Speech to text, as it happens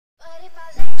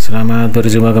Selamat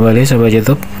berjumpa kembali sahabat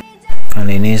YouTube.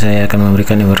 Kali ini saya akan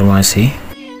memberikan informasi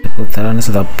seputaran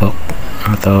stop box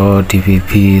atau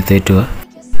DVB T2,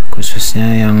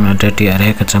 khususnya yang ada di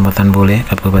area kecamatan Pule,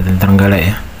 Kabupaten Trenggalek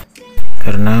ya.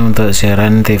 Karena untuk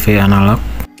siaran TV analog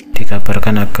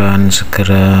dikabarkan akan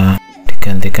segera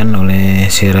digantikan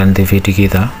oleh siaran TV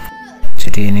digital.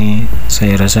 Jadi ini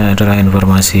saya rasa adalah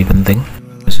informasi penting,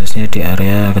 khususnya di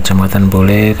area kecamatan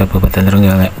Pule, Kabupaten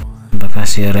Trenggalek. Apakah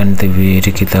siaran TV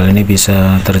digital ini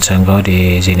bisa terjangkau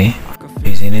di sini?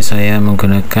 Di sini saya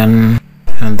menggunakan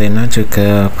antena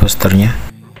juga posternya,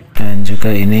 dan juga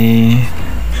ini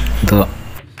untuk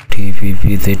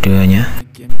DVB T2 nya.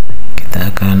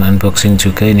 Kita akan unboxing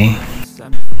juga ini.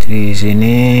 Di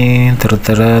sini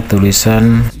tertera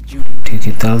tulisan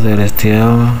digital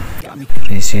terrestrial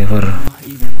receiver.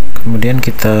 Kemudian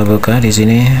kita buka, di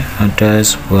sini ada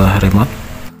sebuah remote,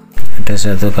 ada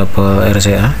satu kabel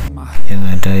RCA yang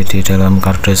ada di dalam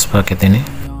kardus paket ini.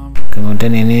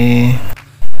 Kemudian ini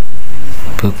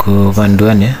buku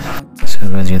panduan ya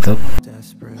sahabat YouTube.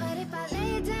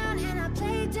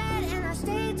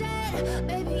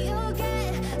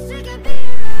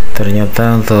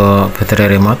 Ternyata untuk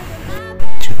baterai remote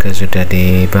juga sudah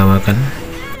dibawakan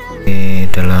di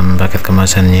dalam paket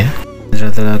kemasannya.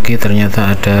 Satu lagi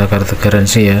ternyata ada kartu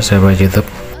garansi ya sahabat YouTube.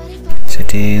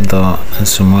 Jadi untuk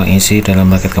semua isi dalam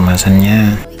paket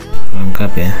kemasannya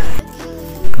lengkap ya.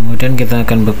 Kemudian kita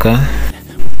akan buka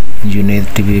unit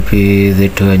DVB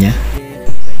T2 nya.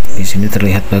 Di sini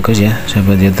terlihat bagus ya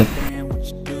sahabat YouTube.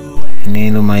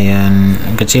 Ini lumayan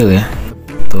kecil ya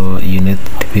untuk unit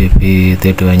DVB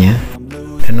T2 nya.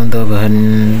 Dan untuk bahan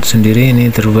sendiri ini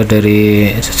terbuat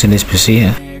dari sejenis besi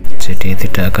ya, jadi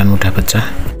tidak akan mudah pecah.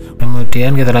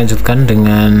 Kemudian kita lanjutkan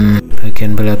dengan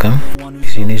bagian belakang. Di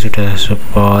sini sudah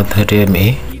support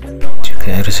HDMI,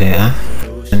 juga RCA.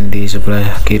 Dan di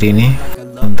sebelah kiri ini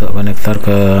untuk konektor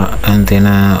ke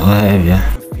antena UHF ya.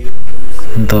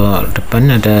 Untuk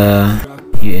depan ada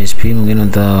USB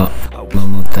mungkin untuk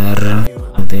memutar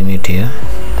multimedia.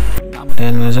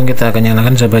 Dan langsung kita akan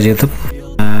nyalakan sahabat YouTube.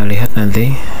 Nah, lihat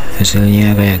nanti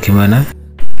hasilnya kayak gimana.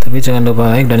 Tapi jangan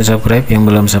lupa like dan subscribe.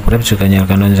 Yang belum subscribe juga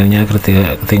nyalakan loncengnya agar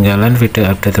tidak ketinggalan video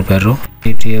update terbaru,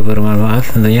 video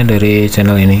bermanfaat tentunya dari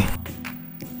channel ini.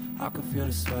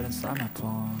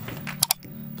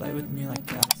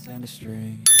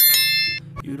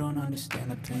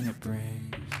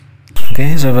 Oke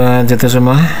sahabat YouTube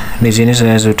semua, di sini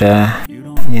saya sudah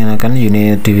nyalakan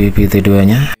unit DVB T2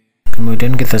 nya.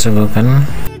 Kemudian kita sambungkan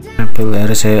kabel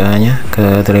RCA nya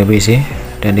ke televisi,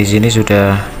 dan di sini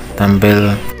sudah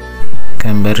tampil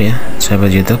gambar ya sahabat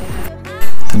YouTube.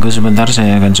 Tunggu sebentar,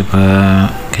 saya akan coba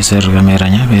geser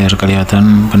kameranya biar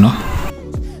kelihatan penuh.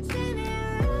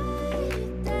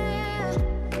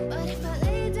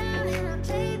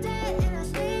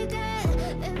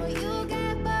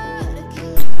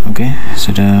 Oke,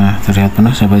 sudah terlihat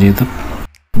penuh sahabat YouTube.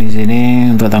 Di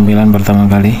sini untuk tampilan pertama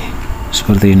kali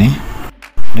seperti ini,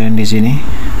 dan di sini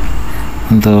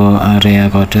untuk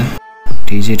area kode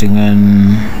diisi dengan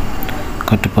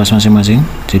kode pos masing-masing.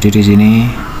 Jadi di sini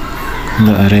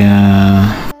untuk area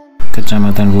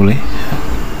kecamatan Pule,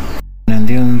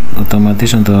 nanti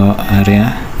otomatis untuk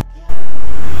area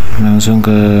langsung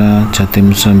ke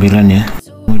jatim 9 ya.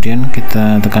 Kemudian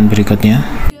kita tekan berikutnya.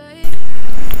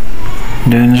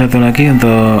 Dan satu lagi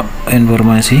untuk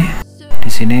informasi,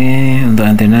 di sini untuk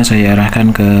antena saya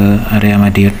arahkan ke area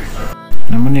Madiun.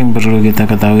 Namun yang perlu kita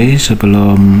ketahui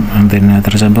sebelum antena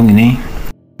tersambung ini,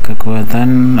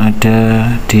 kekuatan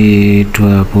ada di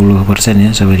 20%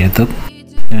 ya sahabat YouTube.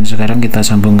 Dan sekarang kita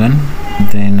sambungkan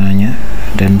antenanya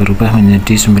dan berubah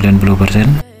menjadi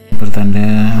 90%,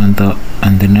 bertanda untuk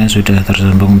antena sudah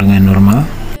tersambung dengan normal.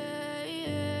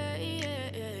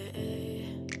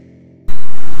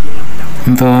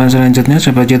 Untuk selanjutnya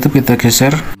sahabat YouTube, kita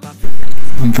geser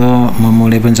untuk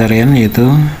memulai pencarian, yaitu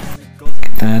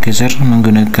kita geser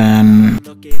menggunakan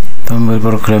tombol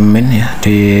programming ya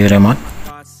di remote.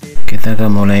 Kita ke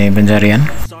mulai pencarian,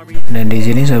 dan di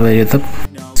sini sahabat YouTube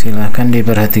silahkan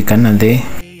diperhatikan nanti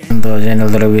untuk channel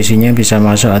televisinya bisa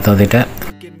masuk atau tidak,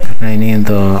 karena ini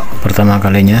untuk pertama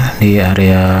kalinya di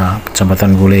area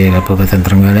kecamatan Pule, Kabupaten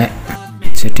Trenggalek.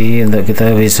 Jadi untuk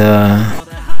kita bisa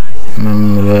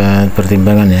membuat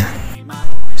pertimbangan ya.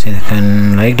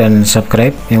 Silahkan like dan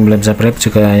subscribe. Yang belum subscribe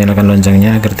juga nyalakan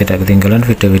loncengnya agar tidak ketinggalan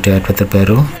video-video update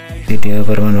terbaru, video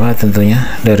bermanfaat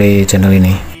tentunya dari channel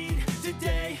ini.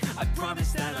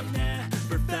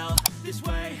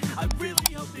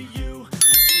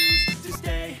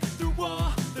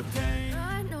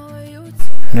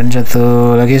 Dan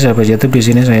satu lagi sahabat YouTube, di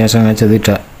sini saya sengaja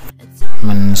tidak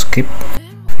men-skip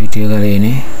video kali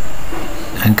ini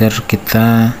agar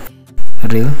kita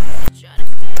real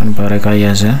tanpa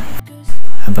rekayasa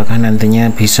apakah nantinya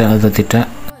bisa atau tidak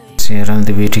siaran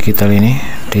TV digital ini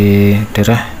di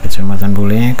daerah Kecamatan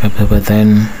Pule,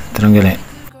 Kabupaten Trenggalek.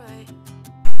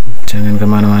 Jangan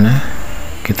kemana-mana,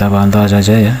 kita pantau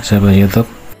saja ya sahabat YouTube.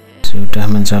 Sudah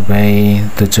mencapai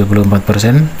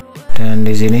 74%, dan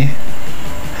di sini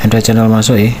ada channel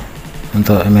masuk ya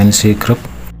untuk MNC Group,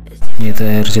 yaitu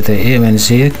RCTI,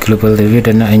 MNC, Global TV,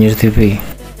 dan iNews TV.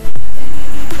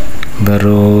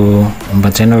 Baru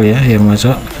 4 channel ya yang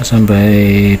masuk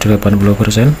sampai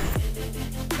 80%.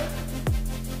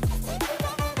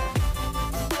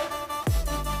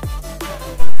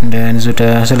 Dan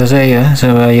sudah selesai ya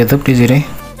sahabat YouTube di sini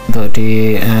untuk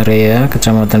di area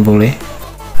Kecamatan Pule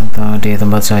atau di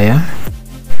tempat saya.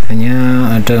 Hanya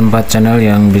ada 4 channel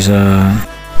yang bisa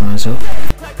masuk,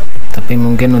 tapi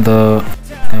mungkin untuk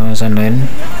kawasan lain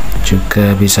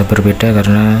juga bisa berbeda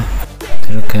karena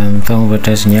tergantung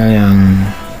pada sinyal yang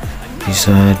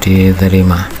bisa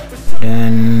diterima.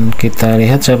 Dan kita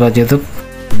lihat sahabat YouTube,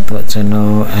 untuk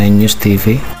channel iNews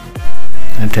TV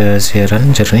ada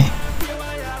siaran jernih.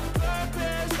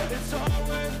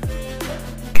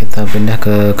 Kita pindah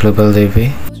ke Global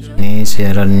TV. Ini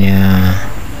siarannya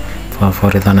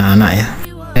favorit anak-anak ya.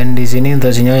 Dan di sini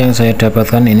untuk sinyal yang saya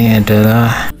dapatkan ini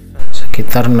adalah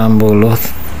sekitar 60%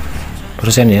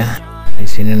 ya. Di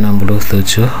sini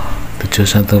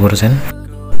 67,71%.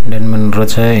 Dan menurut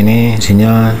saya ini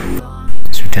sinyal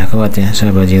sudah kuat ya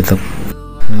sahabat YouTube.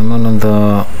 Namun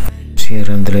untuk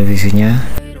siaran televisinya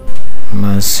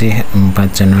masih 4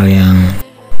 channel yang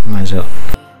masuk.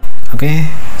 Oke,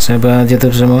 sahabat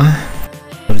YouTube semua,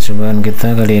 perjumpaan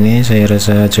kita kali ini saya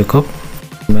rasa cukup.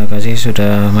 Terima kasih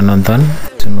sudah menonton.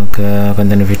 Semoga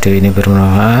konten video ini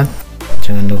bermanfaat.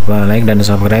 Jangan lupa like dan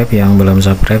subscribe. Yang belum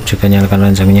subscribe juga nyalakan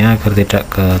loncengnya agar tidak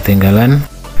ketinggalan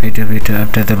video-video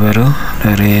update terbaru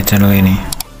dari channel ini.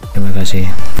 Terima kasih.